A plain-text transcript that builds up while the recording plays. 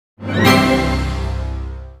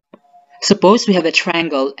Suppose we have a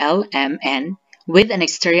triangle LMN with an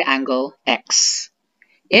exterior angle x.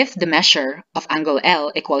 If the measure of angle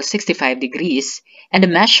L equals 65 degrees and the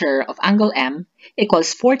measure of angle M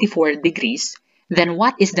equals 44 degrees, then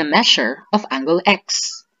what is the measure of angle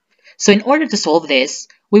x? So in order to solve this,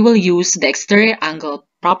 we will use the exterior angle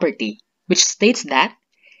property, which states that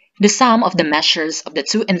the sum of the measures of the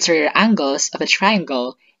two interior angles of a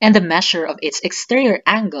triangle and the measure of its exterior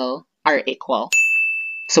angle are equal.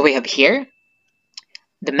 So we have here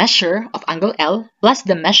the measure of angle L plus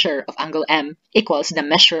the measure of angle M equals the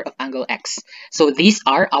measure of angle X. So these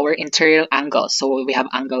are our interior angles. So we have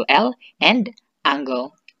angle L and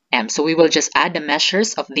angle M. So we will just add the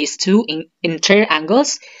measures of these two interior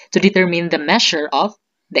angles to determine the measure of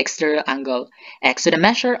the exterior angle X. So the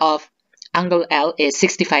measure of angle L is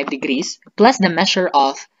 65 degrees plus the measure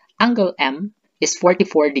of angle M is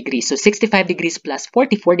 44 degrees. So 65 degrees plus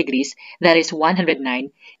 44 degrees, that is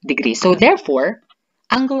 109 degrees. So therefore,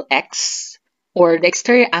 angle X, or the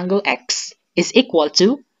exterior angle X, is equal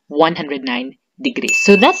to 109 degrees.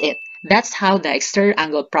 So that's it. That's how the exterior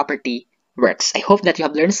angle property works. I hope that you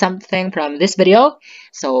have learned something from this video.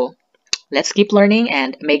 So let's keep learning,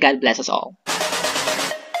 and may God bless us all.